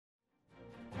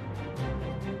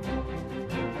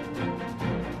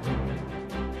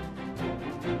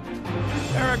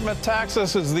Eric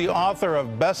Metaxas is the author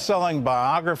of best-selling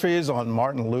biographies on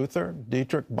Martin Luther,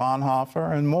 Dietrich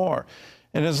Bonhoeffer, and more.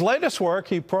 In his latest work,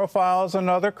 he profiles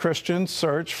another Christian's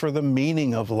search for the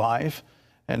meaning of life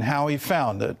and how he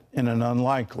found it in an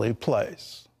unlikely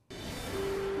place.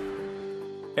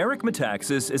 Eric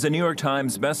Metaxas is a New York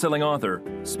Times bestselling author,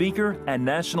 speaker, and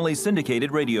nationally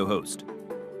syndicated radio host.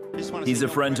 He's a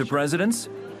friend to presidents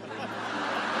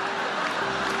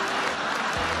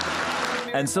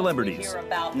and celebrities,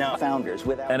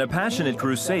 and a passionate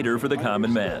crusader for the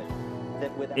common man.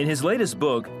 In his latest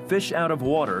book, Fish Out of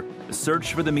Water, The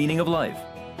Search for the Meaning of Life,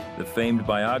 the famed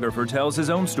biographer tells his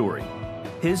own story.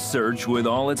 His search, with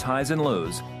all its highs and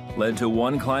lows, led to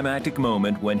one climactic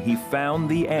moment when he found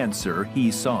the answer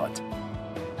he sought.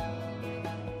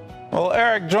 Well,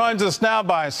 Eric joins us now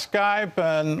by Skype,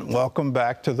 and welcome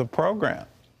back to the program.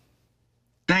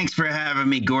 Thanks for having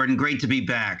me, Gordon. Great to be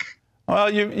back. Well,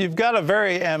 you've got a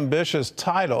very ambitious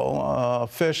title,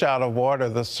 Fish Out of Water,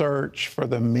 The Search for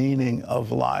the Meaning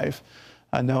of Life.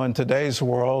 I know in today's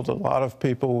world, a lot of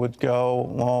people would go,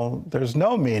 well, there's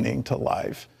no meaning to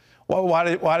life. Well,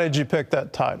 why did you pick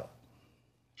that title?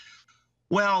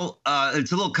 Well,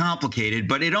 it's a little complicated,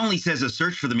 but it only says a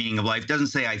search for the meaning of life. It doesn't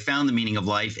say I found the meaning of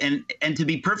life. And to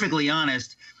be perfectly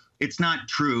honest, it's not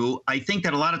true. I think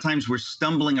that a lot of times we're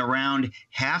stumbling around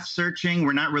half searching.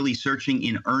 We're not really searching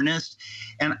in earnest.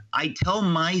 And I tell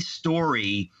my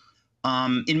story,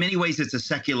 in many ways, it's a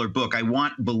secular book. I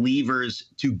want believers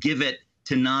to give it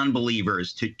to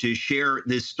non-believers, to share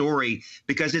this story,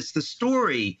 because it's the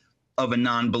story of a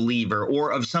non-believer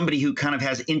or of somebody who kind of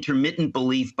has intermittent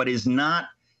belief, but is not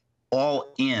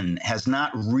all in, has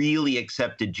not really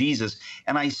accepted Jesus.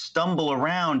 And I stumble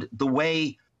around the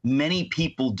way many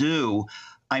people do.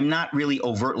 I'm not really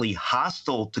overtly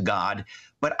hostile to God,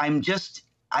 but I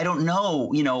don't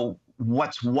know,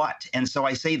 what's what. And so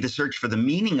I say the search for the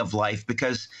meaning of life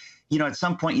because, at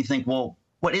some point you think, well,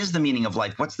 what is the meaning of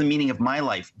life? What's the meaning of my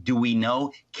life? Do we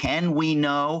know? Can we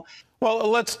know? Well,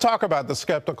 let's talk about the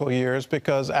skeptical years,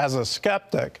 because as a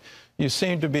skeptic, you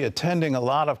seem to be attending a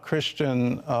lot of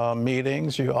Christian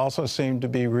meetings. You also seem to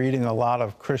be reading a lot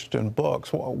of Christian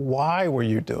books. Why were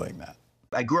you doing that?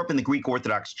 I grew up in the Greek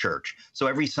Orthodox Church, so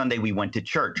every Sunday we went to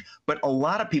church. But a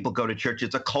lot of people go to church.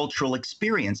 It's a cultural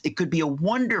experience. It could be a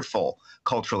wonderful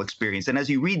cultural experience. And as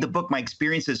you read the book, my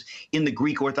experiences in the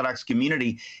Greek Orthodox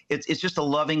community, it's just a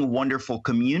loving, wonderful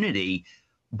community.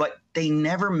 But they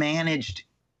never managed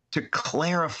to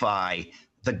clarify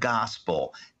the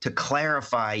gospel, to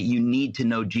clarify you need to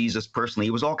know Jesus personally.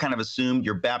 It was all kind of assumed.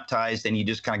 You're baptized and you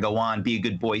just kind of go on, be a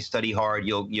good boy, study hard,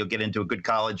 you'll get into a good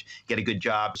college, get a good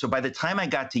job. So by the time I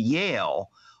got to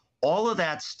Yale, all of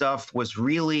that stuff was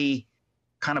really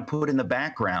kind of put in the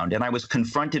background. And I was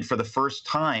confronted for the first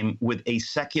time with a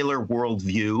secular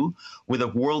worldview, with a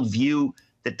worldview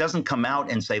that doesn't come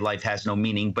out and say life has no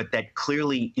meaning, but that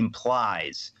clearly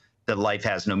implies that life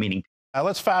has no meaning. Now,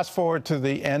 let's fast forward to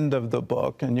the end of the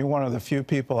book, and you're one of the few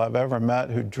people I've ever met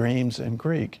who dreams in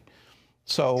Greek.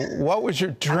 So what was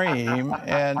your dream,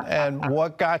 and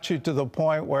what got you to the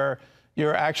point where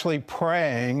you're actually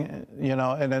praying,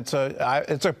 and it's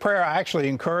a prayer I actually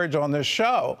encourage on this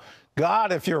show.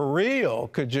 God, if you're real,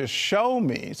 could you show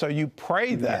me? So you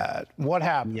prayed that. What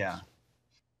happened? Yeah.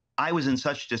 I was in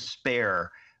such despair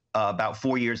about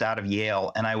 4 years out of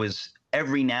Yale, and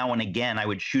every now and again, I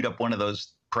would shoot up one of those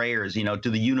prayers, to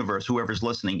the universe, whoever's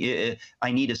listening.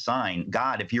 I need a sign.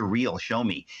 God, if you're real, show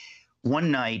me. One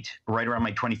night, right around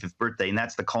my 25th birthday, and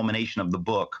that's the culmination of the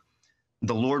book,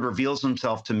 the Lord reveals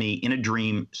himself to me in a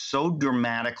dream so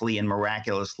dramatically and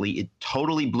miraculously, it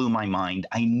totally blew my mind.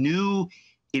 I knew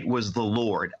it was the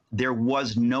Lord. There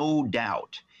was no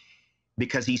doubt,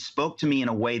 because he spoke to me in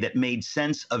a way that made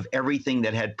sense of everything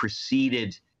that had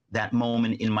preceded that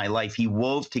moment in my life. He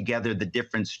wove together the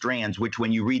different strands, which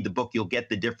when you read the book, you'll get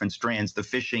the different strands, the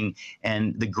fishing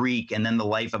and the Greek, and then the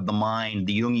life of the mind,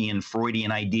 the Jungian,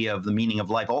 Freudian idea of the meaning of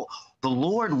life. The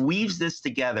Lord weaves this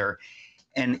together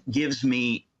and gives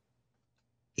me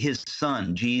his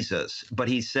son, Jesus. But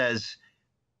he says,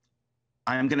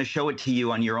 I'm going to show it to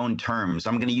you on your own terms.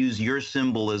 I'm going to use your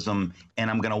symbolism, and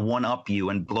I'm going to one-up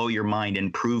you and blow your mind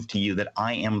and prove to you that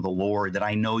I am the Lord, that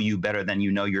I know you better than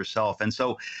you know yourself. And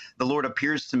so the Lord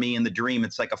appears to me in the dream.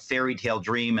 It's like a fairy tale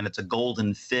dream, and it's a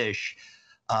golden fish,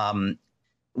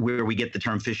 where we get the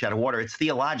term fish out of water. It's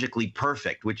theologically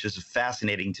perfect, which is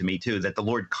fascinating to me, too, that the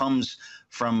Lord comes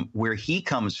from where he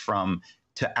comes from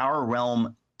to our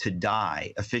realm to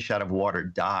die. A fish out of water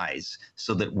dies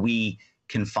so that we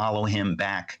can follow him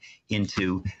back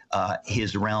into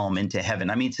his realm, into heaven.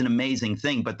 I mean, it's an amazing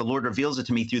thing, but the Lord reveals it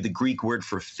to me through the Greek word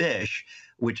for fish,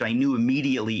 which I knew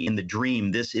immediately in the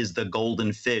dream. This is the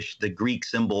golden fish, the Greek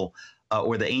symbol,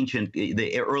 or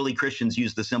the early Christians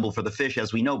used the symbol for the fish,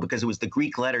 as we know, because it was the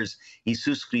Greek letters,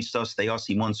 Isus Christos Theos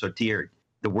Imon Sotir,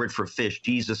 the word for fish,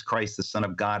 Jesus Christ, the Son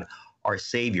of God, our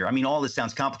Savior. I mean, all this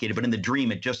sounds complicated, but in the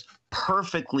dream, it just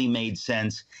perfectly made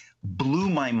sense, blew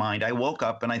my mind. I woke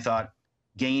up and I thought,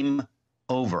 game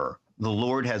over. The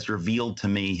Lord has revealed to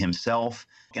me himself.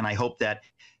 And I hope that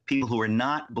people who are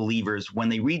not believers, when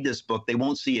they read this book, they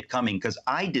won't see it coming, because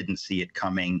I didn't see it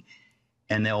coming,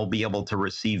 and they'll be able to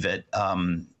receive it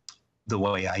the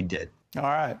way I did. All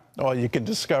right. Well, you can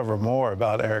discover more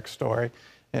about Eric's story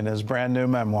in his brand new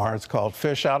memoir. It's called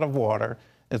Fish Out of Water.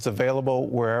 It's available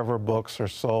wherever books are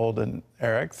sold. And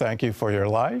Eric, thank you for your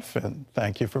life, and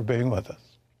thank you for being with us.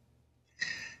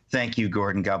 Thank you,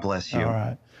 Gordon. God bless you. All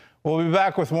right. We'll be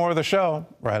back with more of the show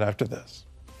right after this.